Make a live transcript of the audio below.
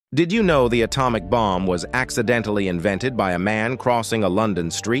Did you know the atomic bomb was accidentally invented by a man crossing a London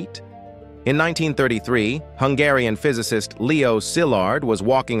street? In 1933, Hungarian physicist Leo Szilard was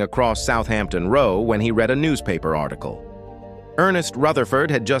walking across Southampton Row when he read a newspaper article. Ernest Rutherford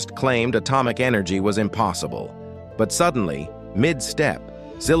had just claimed atomic energy was impossible, but suddenly, mid-step,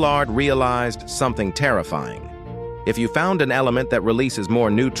 Szilard realized something terrifying. If you found an element that releases more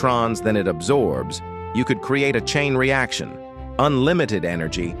neutrons than it absorbs, you could create a chain reaction, unlimited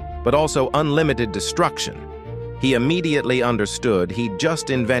energy, but also unlimited destruction. He immediately understood he'd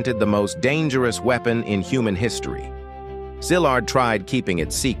just invented the most dangerous weapon in human history. Szilard tried keeping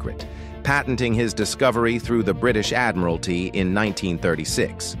it secret, patenting his discovery through the British Admiralty in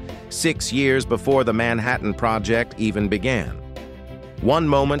 1936, 6 years before the Manhattan Project even began. One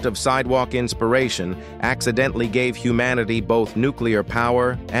moment of sidewalk inspiration accidentally gave humanity both nuclear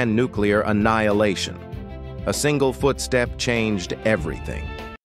power and nuclear annihilation. A single footstep changed everything.